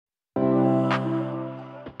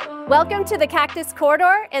Welcome to the Cactus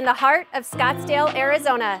Corridor in the heart of Scottsdale,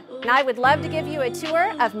 Arizona. And I would love to give you a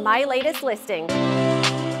tour of my latest listing.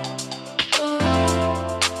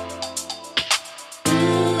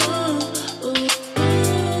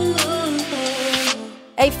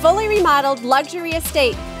 A fully remodeled luxury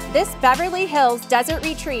estate, this Beverly Hills Desert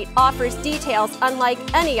Retreat offers details unlike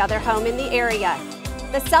any other home in the area.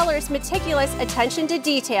 The seller's meticulous attention to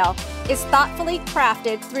detail is thoughtfully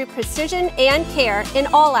crafted through precision and care in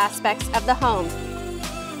all aspects of the home.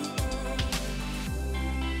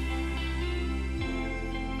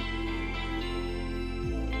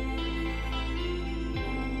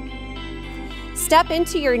 Step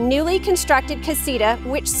into your newly constructed Casita,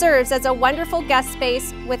 which serves as a wonderful guest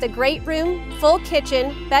space with a great room, full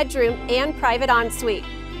kitchen, bedroom, and private ensuite.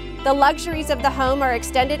 The luxuries of the home are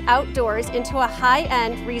extended outdoors into a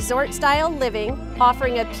high-end resort-style living,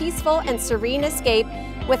 offering a peaceful and serene escape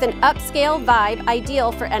with an upscale vibe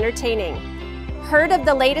ideal for entertaining. Heard of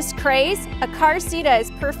the latest craze? A Casita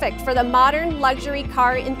is perfect for the modern luxury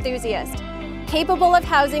car enthusiast. Capable of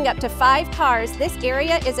housing up to 5 cars, this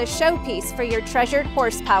area is a showpiece for your treasured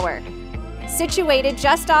horsepower. Situated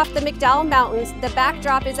just off the McDowell Mountains, the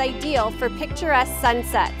backdrop is ideal for picturesque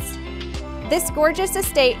sunsets. This gorgeous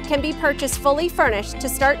estate can be purchased fully furnished to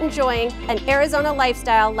start enjoying an Arizona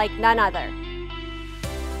lifestyle like none other.